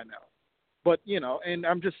had by now. But, and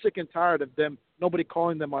I'm just sick and tired of them, nobody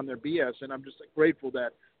calling them on their BS, and I'm just grateful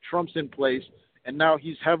that Trump's in place, and now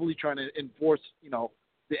he's heavily trying to enforce,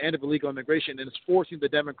 the end of illegal immigration, and it's forcing the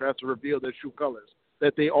Democrats to reveal their true colors,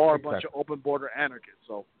 that they are a bunch of open border anarchists.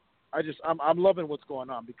 So I'm loving what's going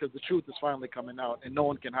on because the truth is finally coming out, and no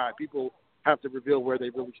one can hide. People have to reveal where they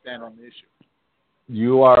really stand on the issue.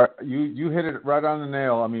 You hit it right on the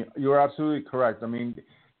nail. I mean, you're absolutely correct. I mean,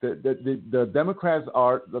 the Democrats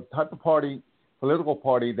are the type of political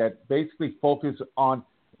party that basically focus on,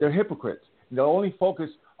 they're hypocrites. They'll only focus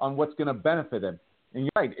on what's going to benefit them. And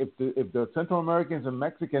you're right, if the Central Americans and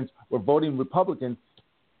Mexicans were voting Republicans,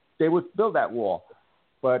 they would build that wall.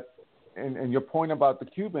 But and your point about the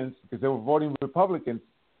Cubans, because they were voting Republicans,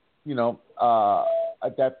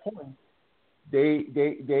 at that point, they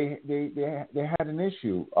had an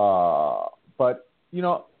issue. But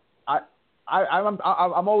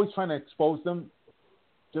I'm always trying to expose them,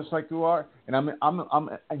 just like you are, and I'm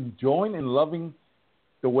enjoying and loving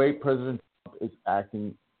the way President Trump is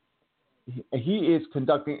acting. He is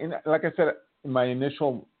conducting, and like I said in my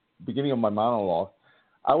initial beginning of my monologue,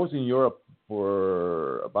 I was in Europe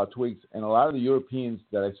for about 2 weeks, and a lot of the Europeans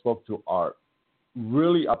that I spoke to are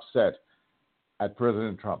really upset at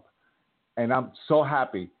President Trump. And I'm so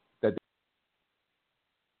happy that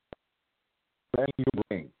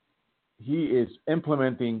he is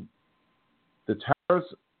implementing the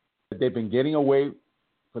tariffs that they've been getting away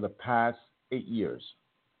for the past 8 years.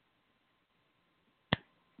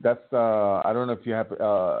 That's I don't know if you have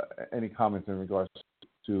any comments in regards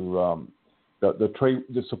to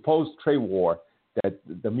the supposed trade war that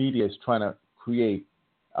the media is trying to create,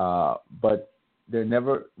 but they're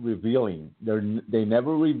never revealing. They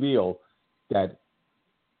never reveal that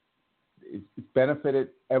it benefited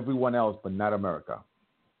everyone else, but not America.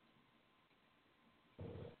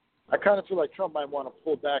 I kind of feel like Trump might want to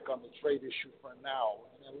pull back on the trade issue for now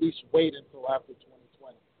and at least wait until after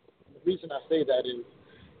 2020. And the reason I say that is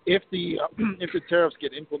if the tariffs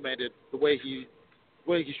get implemented the way he's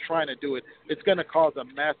trying to do it, it's going to cause a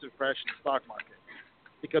massive crash in the stock market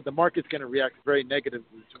because the market's going to react very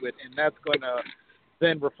negatively to it, and that's going to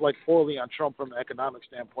then reflect poorly on Trump from an economic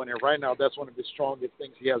standpoint. And right now, that's one of the strongest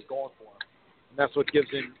things he has going for him, and that's what gives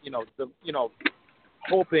him,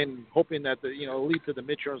 hoping that lead to the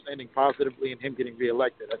midterms ending positively and him getting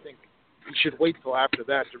reelected. I think he should wait till after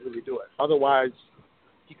that to really do it. Otherwise,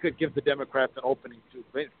 he could give the Democrats an opening to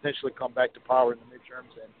potentially come back to power in the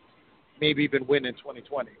midterms and maybe even win in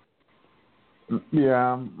 2020.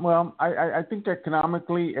 Yeah, well, I think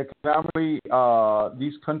economically,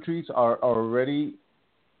 these countries are already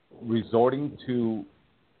resorting to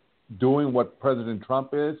doing what President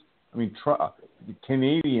Trump is. I mean, the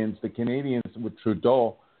Canadians with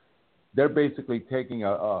Trudeau, they're basically taking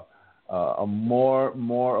a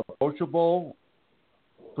more approachable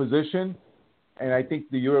position, and I think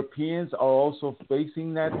the Europeans are also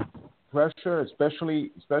facing that pressure,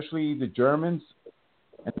 especially the Germans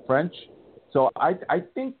and the French. So I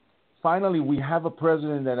think finally we have a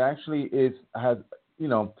president that actually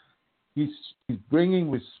he's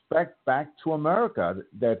bringing respect back to America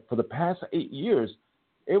that for the past 8 years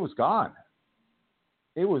it was gone.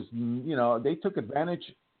 It was, they took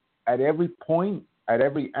advantage at every point, at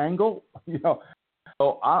every angle,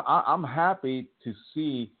 So I'm happy to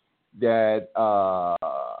see that.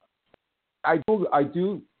 I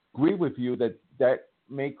do agree with you that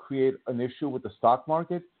may create an issue with the stock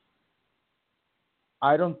market.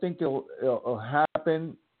 I don't think it'll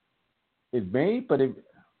happen. It may, but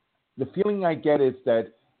the feeling I get is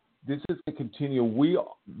that this is going to continue.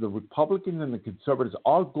 The Republicans and the Conservatives,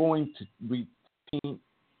 are going to retain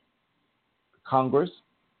Congress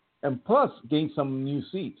and plus gain some new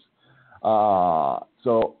seats.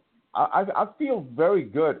 So I feel very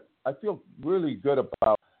good. I feel really good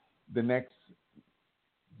about the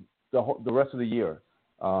rest of the year.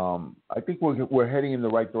 I think we're heading in the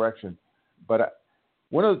right direction. But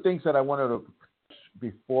one of the things that I wanted to,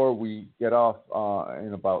 before we get off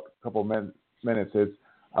in about a couple of minutes, is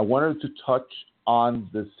I wanted to touch on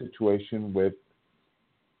the situation with,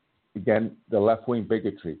 again, the left-wing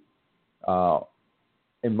bigotry.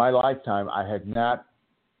 In my lifetime, I had not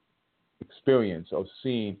experienced or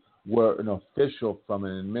seen where an official from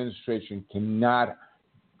an administration cannot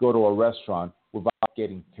go to a restaurant without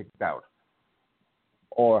getting kicked out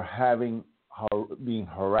or being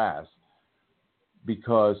harassed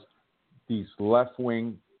because these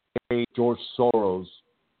left-wing George Soros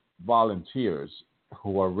volunteers,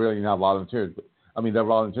 who are really not volunteers, they're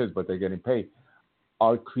volunteers, but they're getting paid,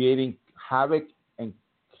 are creating havoc and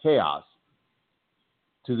chaos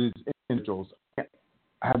to these individuals.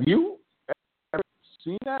 Have you ever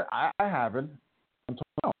seen that? I haven't until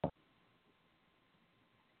now.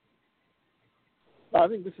 I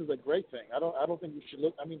think this is a great thing. I don't think we should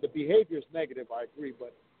look. The behavior is negative. I agree,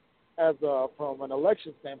 but from an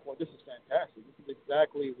election standpoint, this is fantastic. This is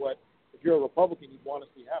exactly what, if you're a Republican, you'd want to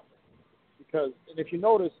see happen. And if you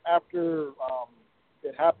notice, after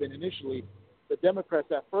it happened initially, the Democrats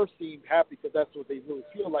at first seemed happy because that's what they really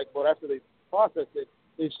feel like. But after they processed it,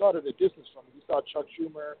 they started a distance from it. You saw Chuck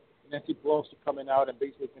Schumer and Nancy Pelosi coming out and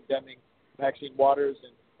basically condemning Maxine Waters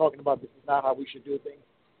and talking about this is not how we should do things,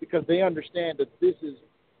 because they understand that this is,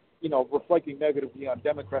 reflecting negatively on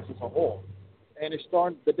Democrats as a whole. And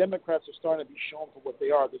the Democrats are starting to be shown for what they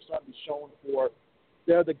are. They're starting to be shown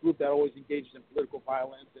they're the group that always engages in political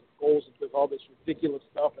violence and goes and does all this ridiculous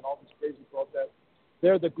stuff and all these crazy protests.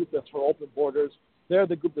 They're the group that's for open borders. They're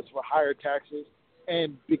the group that's for higher taxes.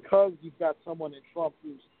 And because you've got someone in Trump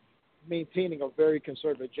who's maintaining a very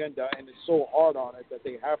conservative agenda and is so hard on it that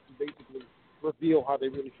they have to basically reveal how they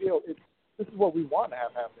really feel, this is what we want to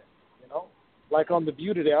have happen, Like on The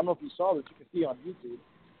View today, I don't know if you saw this, you can see on YouTube,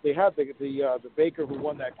 they had the baker who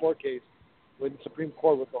won that court case with the Supreme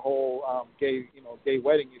Court with the whole gay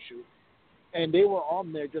wedding issue, and they were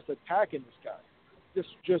on there just attacking this guy,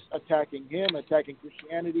 just attacking him, attacking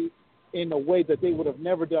Christianity in a way that they would have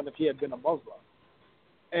never done if he had been a Muslim.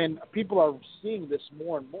 And people are seeing this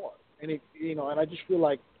more and more, and and I just feel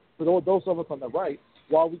like for those of us on the right,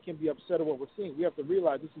 while we can be upset at what we're seeing, we have to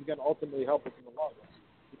realize this is going to ultimately help us in the long run,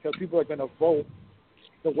 because people are going to vote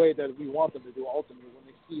the way that we want them to do ultimately when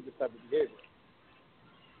they see this type of behavior.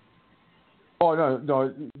 Oh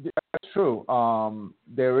no, that's true.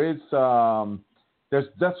 There's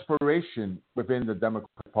desperation within the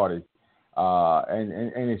Democratic Party,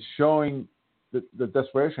 and it's showing the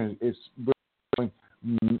desperation is showing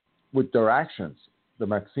with their actions. The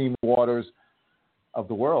Maxine Waters of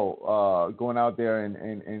the world going out there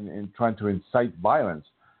and trying to incite violence.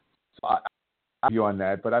 So I have you on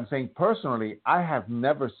that, but I'm saying personally, I have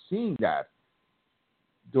never seen that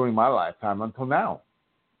during my lifetime until now.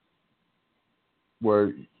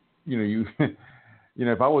 Where,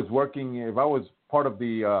 if I was part of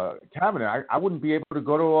the cabinet, I wouldn't be able to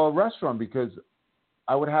go to a restaurant because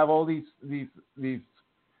I would have all these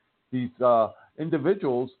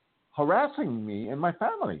individuals harassing me and my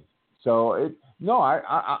family. So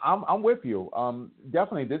I'm with you.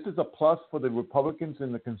 Definitely, this is a plus for the Republicans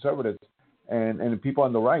and the Conservatives and people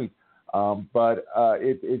on the right. But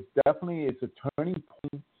it's definitely a turning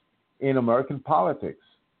point in American politics.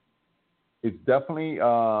 It's definitely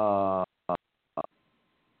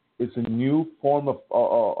it's a new form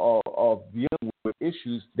of dealing with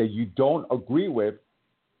issues that you don't agree with,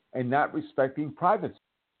 and not respecting privacy,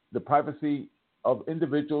 the privacy of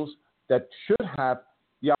individuals that should have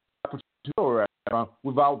the opportunity to harass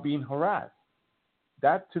without being harassed.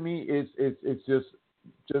 That to me is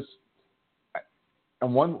just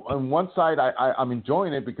on one side I'm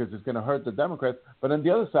enjoying it because it's going to hurt the Democrats, but on the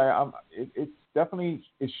other side it's definitely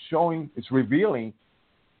it's revealing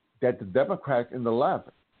that the Democrats in the left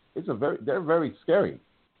they're very scary.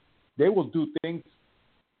 They will do things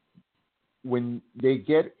when they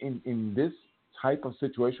get in this type of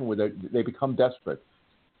situation where they become desperate.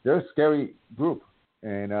 They're a scary group,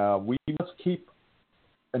 and we must keep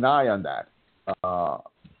an eye on that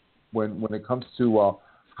when it comes to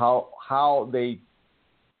how they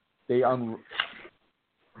become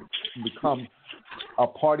a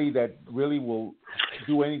party that really will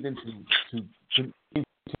do anything to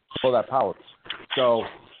control that power. So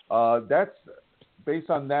that's based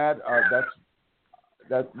on that.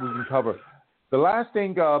 That we can cover. The last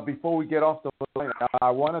thing before we get off the line, I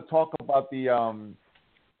want to talk about the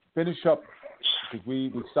finish up because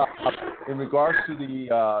we stopped in regards to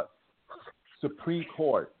the Supreme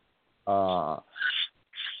Court. The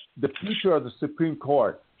future of the Supreme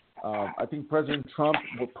Court. I think President Trump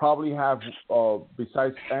will probably have,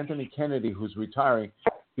 besides Anthony Kennedy, who's retiring,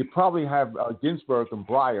 he'll probably have Ginsburg and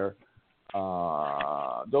Breyer.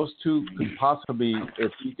 Those two could possibly,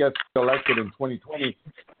 if he gets elected in 2020,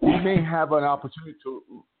 he may have an opportunity to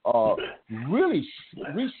really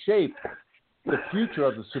reshape the future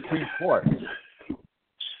of the Supreme Court.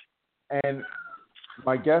 And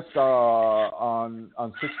my guest on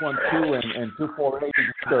 612 and 248,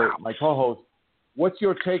 my co-host, what's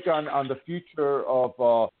your take on the future of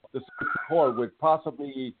the Supreme Court with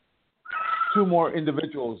possibly two more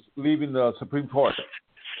individuals leaving the Supreme Court?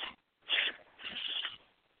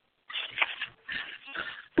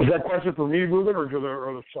 Is that question for me, Ruben, or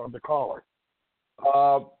the caller?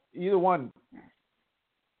 Either one.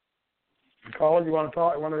 The caller, you want to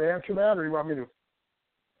talk? You want to answer that, or you want me to?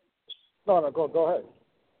 No, go ahead.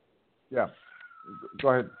 Yeah, go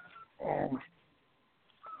ahead.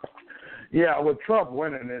 Yeah, with Trump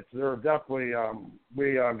winning, they're definitely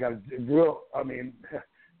we got real. I mean,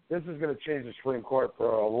 this is going to change the Supreme Court for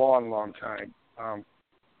a long, long time.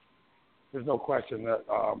 There's no question that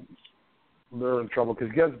they're in trouble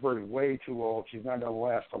because Ginsburg is way too old. She's not going to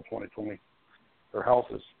last till 2020. Her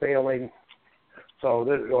health is failing. So,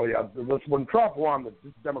 when Trump won, the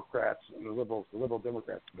Democrats and the liberal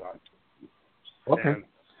Democrats are gone. Okay. And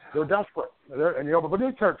they're desperate. But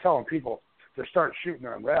they start telling people to start shooting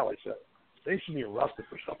on rallies. They should be arrested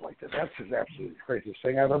for stuff like that. That's just absolutely the craziest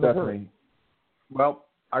thing I've ever heard. Well,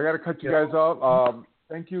 I got to cut you guys off.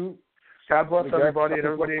 Thank you. God bless everybody, and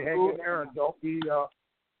everybody hang in there and don't be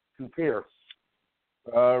in fear.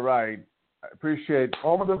 All right. I appreciate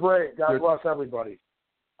Home of the brave. God bless everybody.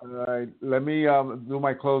 All right. Let me do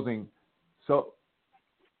my closing. So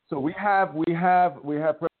we have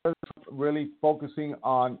President really focusing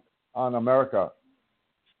on America.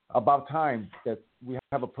 About time that we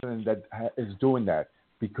have a president that is doing that,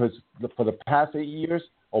 because for the past 8 years,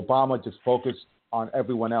 Obama just focused on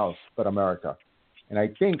everyone else but America. And I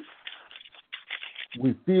think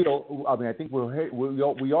we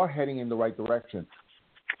are heading in the right direction.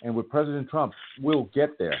 And with President Trump, we'll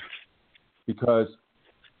get there because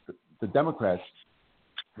the Democrats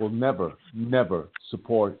will never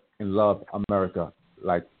support and love America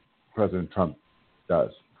like President Trump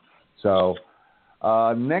does. So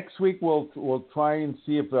next week we'll try and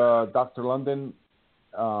see if Dr. London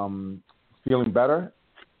feeling better,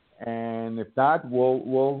 and if not,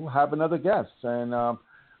 we'll have another guest, and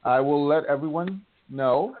I will let everyone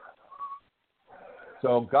know.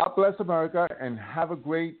 So God bless America, and have a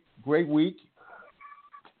great week.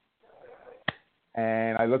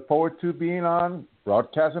 And I look forward to being on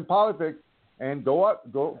Broadcast and Politics. And go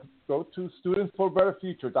to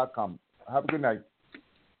studentsforbetterfuture.com. Have a good night.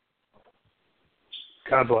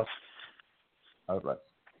 God bless. God bless.